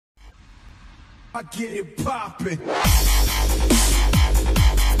I get it poppin'.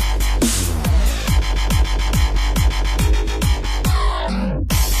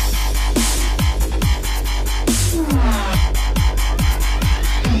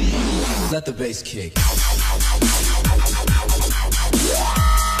 Let the bass kick.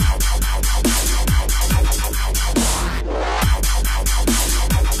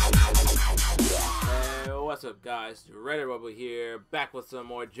 What's up, guys? Reddit Rebel here, back with some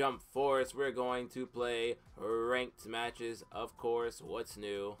more Jump Force. We're going to play ranked matches, of course. What's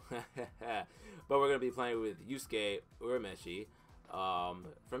new? But we're going to be playing with Yusuke Uremeshi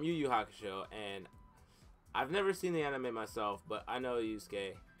from Yu Yu Hakusho, and I've never seen the anime myself, but I know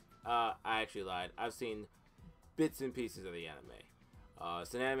Yusuke. I actually lied. I've seen bits and pieces of the anime.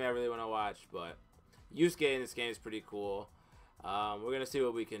 It's an anime I really want to watch, but Yusuke in this game is pretty cool. We're going to see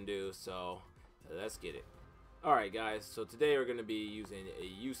what we can do, so let's get it. Alright guys, so today we're going to be using a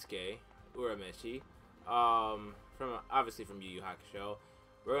Yusuke Uremeshi, obviously from Yu Yu Hakusho.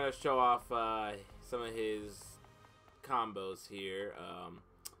 We're going to show off some of his combos here.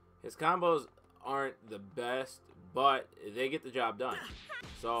 His combos aren't the best, but they get the job done.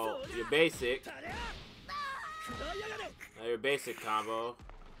 So your basic combo,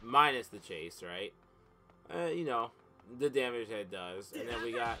 minus the chase, right? You know, the damage that it does. And then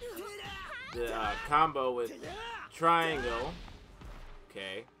we got the combo with triangle,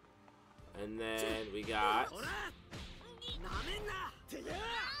 okay, and then we got,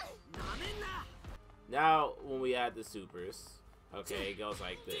 now when we add the supers, okay, it goes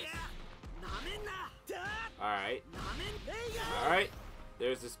like this. Alright,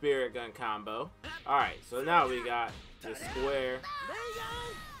 there's the spirit gun combo. Alright, so now we got the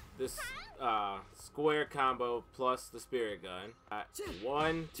square combo plus the spirit gun.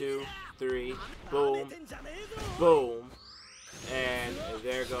 1, 2, 3, boom, boom, and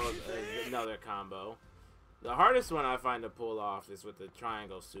there goes another combo. The hardest one I find to pull off is with the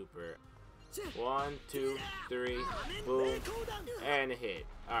triangle super. 1, 2, 3, boom, and a hit.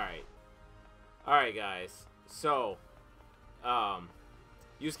 Alright guys, so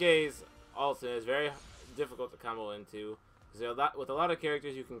Yusuke's ultimate is very difficult to combo into. With a lot of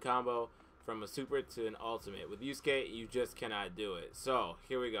characters you can combo from a super to an ultimate. With Yusuke, you just cannot do it. So,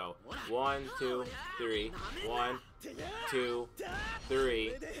 here we go. 1, 2, 3. 1, 2,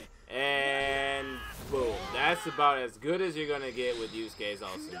 3. And boom. That's about as good as you're going to get with Yusuke's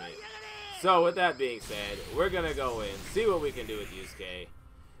ultimate. So, with that being said, we're going to go in, see what we can do with Yusuke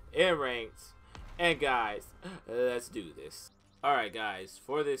in ranked. And guys, let's do this. Alright guys,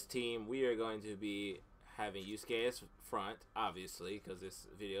 for this team, we are going to be having Yusuke as front, obviously, because this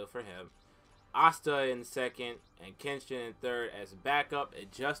video for him. Asta in second, and Kenshin in third as backup,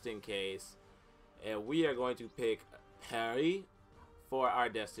 just in case. And we are going to pick Eerie for our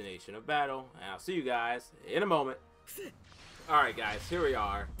destination of battle. And I'll see you guys in a moment. Alright guys, here we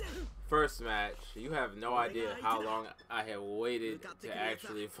are. First match. You have no idea how long I have waited to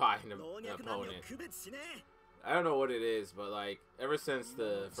actually find an opponent. I don't know what it is, but like ever since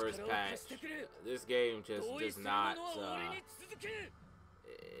the first patch, this game just does not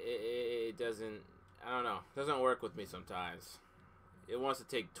it doesn't, I don't know, doesn't work with me sometimes. It wants to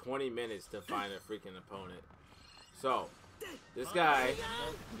take 20 minutes to find a freaking opponent. So this guy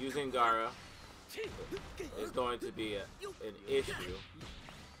using Gara is going to be an issue.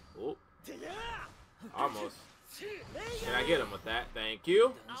 Ooh, almost. Can I get him with that? Thank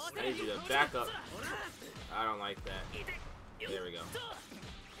you. I need you to back up. I don't like that. There we go.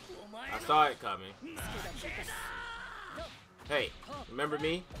 I saw it coming. Hey, remember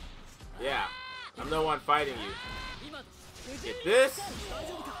me? Yeah, I'm the one fighting you. Get this.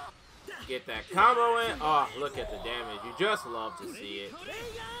 Get that combo in. Oh, look at the damage. You just love to see it.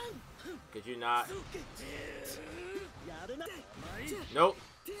 Could you not? Nope.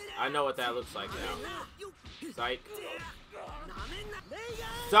 I know what that looks like now. Psych.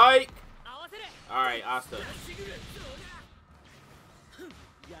 Psych! Alright, Asta.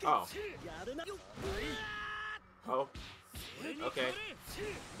 Oh. Oh. Okay.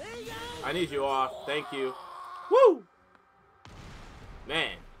 I need you off. Thank you. Woo!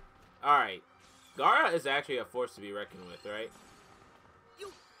 Man. Alright. Gara is actually a force to be reckoned with, right?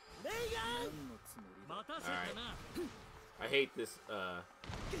 Alright. I hate this,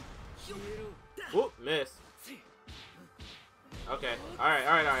 whoop, miss. Okay. Alright.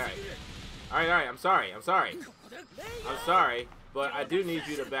 Alright, I'm sorry, but I do need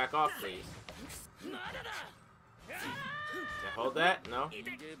you to back off, please. Okay, hold that, no.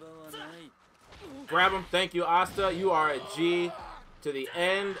 Grab him, thank you, Asta. You are a G to the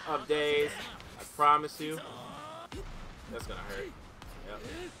end of days. I promise you. That's gonna hurt. Yep.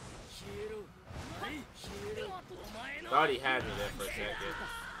 Thought he had me there for a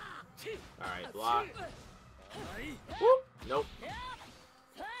second. Alright, block. Whoop. Nope.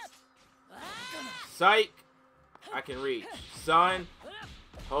 Psych! I can reach. Son,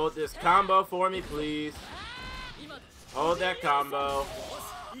 hold this combo for me, please. Hold that combo.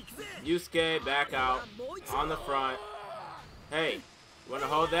 Yusuke, back out. On the front. Hey, you wanna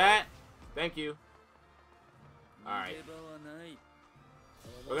hold that? Thank you. Alright.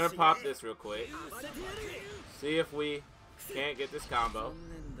 We're gonna pop this real quick. See if we can't get this combo.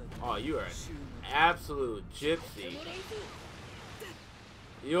 Oh, you are an absolute gypsy.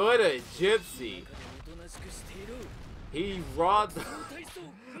 You're a gypsy. He rawed the...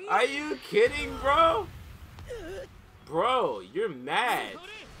 Are you kidding, bro? Bro, you're mad.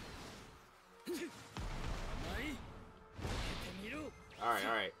 Alright,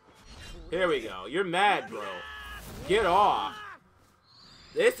 alright. Here we go. You're mad, bro. Get off.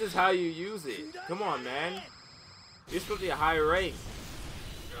 This is how you use it. Come on, man. You're supposed to be a high rank.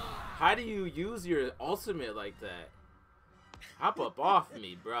 How do you use your ultimate like that? Hop up off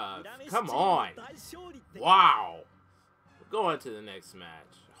me, bruh. Come on. Wow. We're going to the next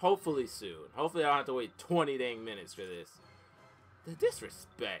match. Hopefully soon. Hopefully I don't have to wait 20 dang minutes for this. The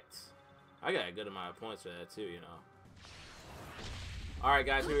disrespect. I got a good amount of points for that too, you know. Alright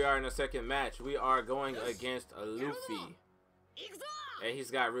guys, here we are in the second match. We are going against a Luffy. And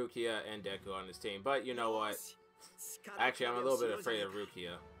he's got Rukia and Deku on his team. But you know what? Actually, I'm a little bit afraid of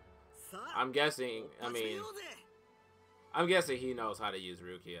Rukia. I'm guessing he knows how to use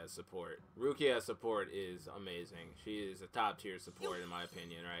Rukia as support. Rukia as support is amazing. She is a top tier support in my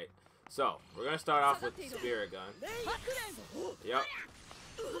opinion, right? So, we're going to start off with the Spirit Gun. Yep.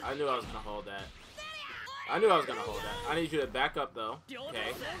 I knew I was going to hold that. I need you to back up though.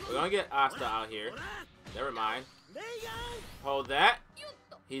 Okay. We're going to get Asta out here. Never mind. Hold that.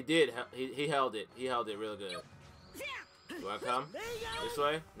 He did. He held it. He held it real good. You want to come? This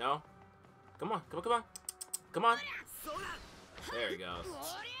way? No? Come on. Come on. Come on. Come on. There he goes.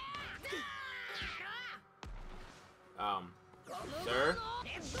 Sir?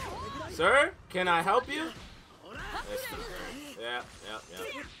 Sir? Can I help you? Yeah.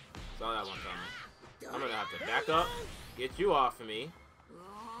 Saw that one coming. I'm gonna have to back up, get you off of me.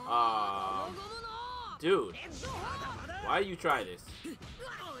 Dude. Why you try this?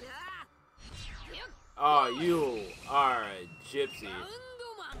 Oh, you are a gypsy.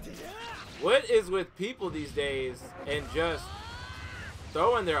 What is with people these days and just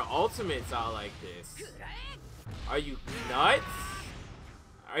throwing their ultimates out like this? Are you nuts?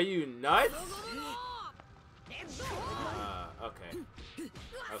 Are you nuts? Okay.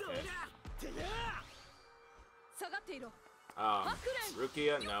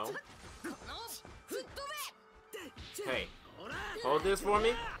 Rukia, no. Hey, hold this for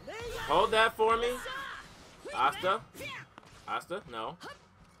me. Hold that for me. Asta, no.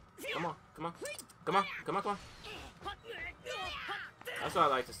 Come on. That's what I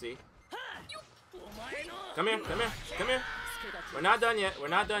like to see. Come here. We're not done yet.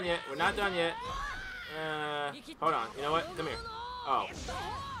 Hold on. You know what? Come here.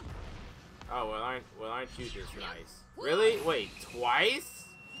 Oh, well, aren't you just nice? Really? Wait, twice?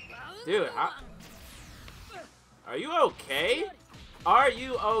 Dude, are you okay? Are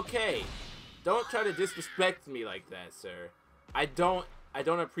you okay? Don't try to disrespect me like that, sir. I don't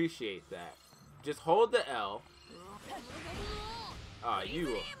appreciate that. Just hold the L.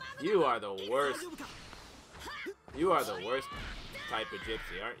 You are the worst. You are the worst type of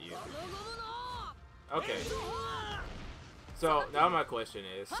gypsy, aren't you? Okay. So now my question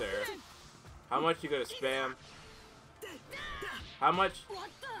is, sir, how much you gonna spam? How much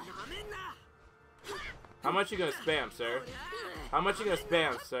you gonna spam, sir? How much you gonna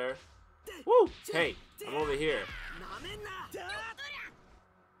spam, sir? Woo! Hey, I'm over here.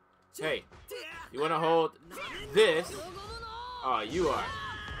 Hey, you wanna hold this? Oh, you are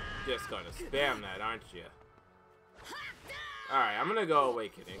just gonna spam that, aren't you? Alright, I'm gonna go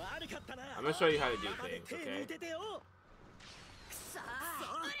Awakening. I'm gonna show you how to do things, okay?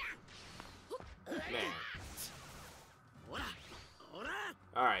 Man.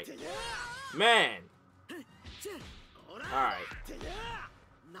 Alright. Man! Alright.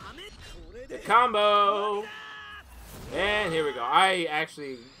 The combo! And here we go. I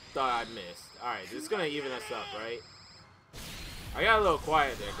actually thought I missed. Alright, this is gonna even us up, right? I got a little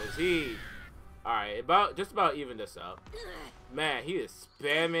quiet there because he... Alright, just about evened us up. Man, he is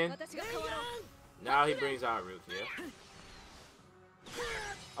spamming. Now he brings out Rukia.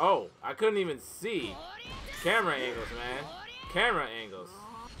 Oh, I couldn't even see. Camera angles, man. Camera angles.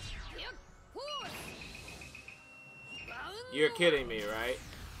 You're kidding me, right?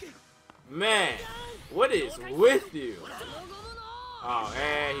 Man, What is with you? Oh,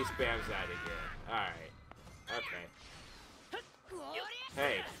 and he spams that again. Alright. Okay.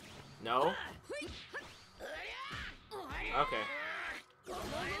 Hey. No? Okay.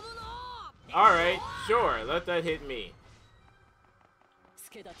 Alright, sure. Let that hit me.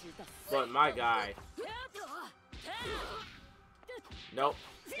 But my guy. Nope.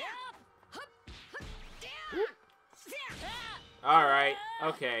 Alright,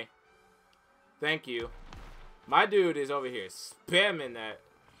 okay. Thank you. My dude is over here spamming that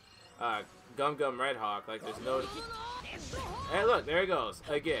Gum Gum Red Hawk like there's no... Hey, look, there it goes.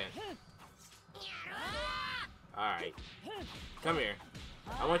 Again. Alright. Come here.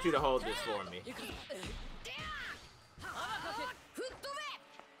 I want you to hold this for me.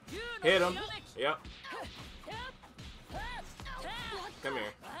 Hit him. Yep. Come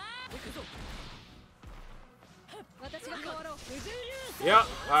here. Yep.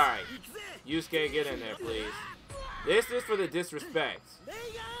 Alright. Yusuke, get in there, please. This is for the disrespect.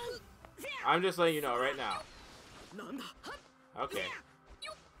 I'm just letting you know right now. Okay.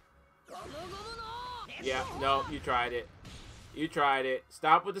 Yeah, no, you tried it. You tried it.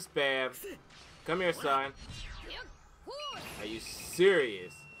 Stop with the spam. Come here, son. Are you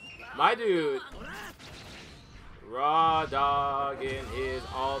serious? My dude, raw dogging his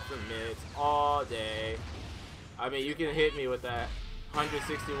ultimates all day. I mean, you can hit me with that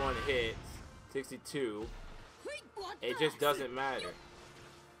 161 hits, 62. It just doesn't matter.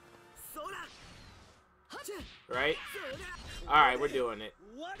 Right? Alright, we're doing it.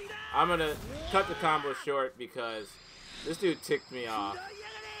 I'm gonna cut the combo short because this dude ticked me off.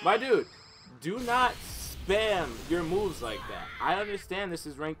 My dude, do not spam your moves like that. I understand this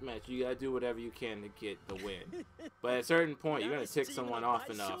is ranked match. You gotta do whatever you can to get the win. But at a certain point, you're gonna tick someone off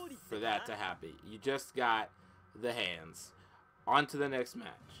enough for that to happen. You just got the hands. On to the next match.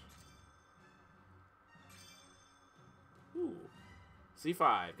 Ooh.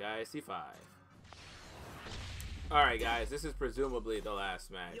 C5, guys. C5. Alright, guys. This is presumably the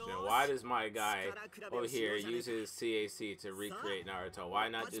last match. Now, why does my guy over here use his CAC to recreate Naruto? Why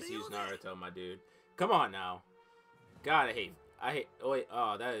not just use Naruto, my dude? Come on now. God, I hate. Oh wait.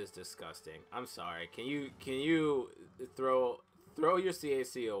 Oh, that is disgusting. I'm sorry. Can you throw your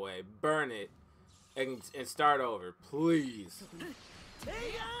CAC away, burn it, and start over, please?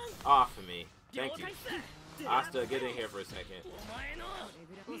 Off of me. Thank you. Asta, get in here for a second.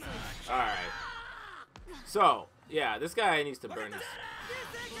 All right. So yeah, this guy needs to burn his.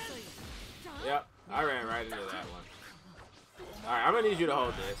 Yep, I ran right into that one. Alright, I'm gonna need you to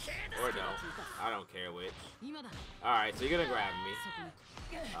hold this. Or no. I don't care which. Alright, so you're gonna grab me.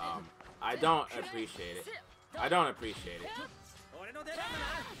 I don't appreciate it. I don't appreciate it.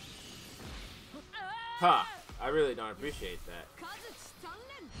 Huh. I really don't appreciate that.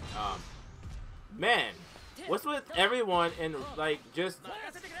 Man, what's with everyone and like just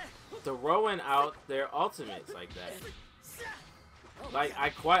throwing out their ultimates like that? Like, I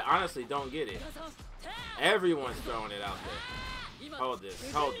quite honestly don't get it. Everyone's throwing it out there. Hold this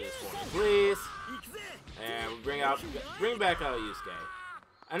for me, please. And bring back out Yusuke.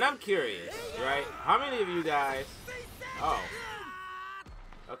 And I'm curious, right? How many of you guys? Oh,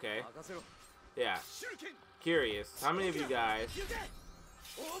 okay. Yeah. Curious. How many of you guys?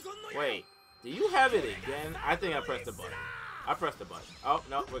 Wait. Do you have it again? I think I pressed the button. I pressed the button. Oh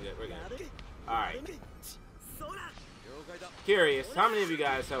no, we're good. We're good. All right. Curious. How many of you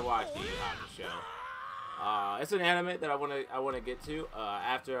guys have watched the show? It's an anime that I wanna get to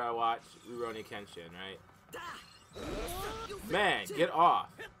after I watch Rurouni Kenshin, right? Man, get off.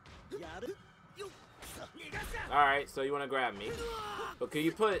 Alright, so you wanna grab me. But can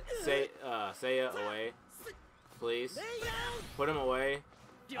you put Seiya away? Please? Put him away.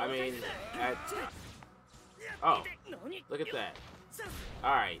 I mean, oh, look at that.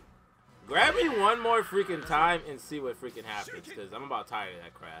 Alright. Grab me one more freaking time and see what freaking happens, because I'm about tired of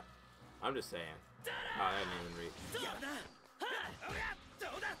that crap. I'm just saying. Oh, that didn't even read.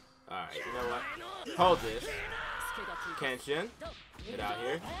 Alright, you know what? Hold this. Kenshin, get out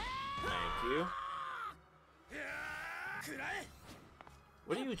here. Thank you.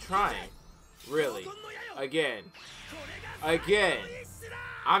 What are you trying? Really? Again. Again.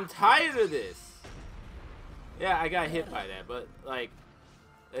 I'm tired of this. Yeah, I got hit by that, but, like,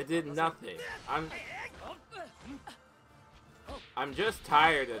 it did nothing. I'm just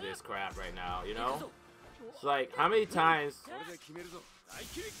tired of this crap right now, you know? It's like, how many times...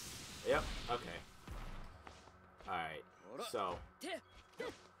 Yep, okay. Alright, so...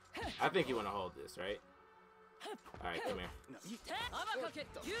 I think you want to hold this, right? Alright, come here.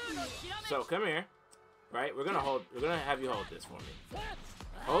 So, come here. Right, we're gonna have you hold this for me.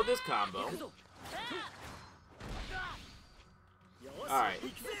 Hold this combo. Alright.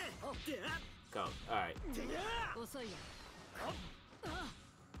 Go. Alright.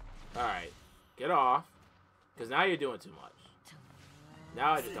 Alright. Get off. Because now you're doing too much.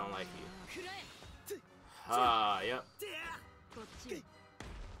 Now I just don't like you. Yep.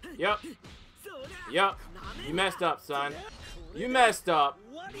 Yep. Yep. You messed up, son. You messed up.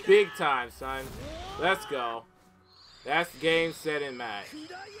 Big time, son. Let's go. That's game, set, and match.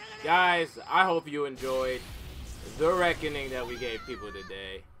 Guys, I hope you enjoyed the reckoning that we gave people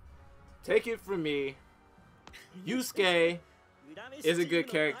today. Take it from me. Yusuke is a good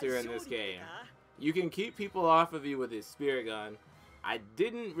character in this game. You can keep people off of you with his spirit gun. I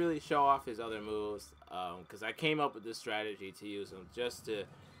didn't really show off his other moves because I came up with this strategy to use them just to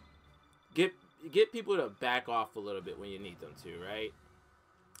get people to back off a little bit when you need them to, right?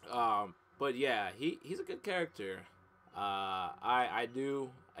 But yeah, he's a good character. I do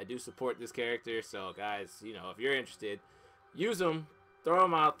support this character, so guys, you know, if you're interested, use him, throw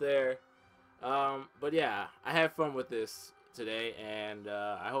him out there. But yeah, I had fun with this today, and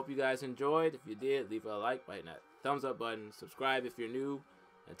I hope you guys enjoyed. If you did, leave a like button, that thumbs up button, subscribe if you're new.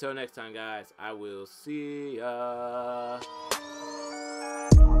 Until next time, guys, I will see ya.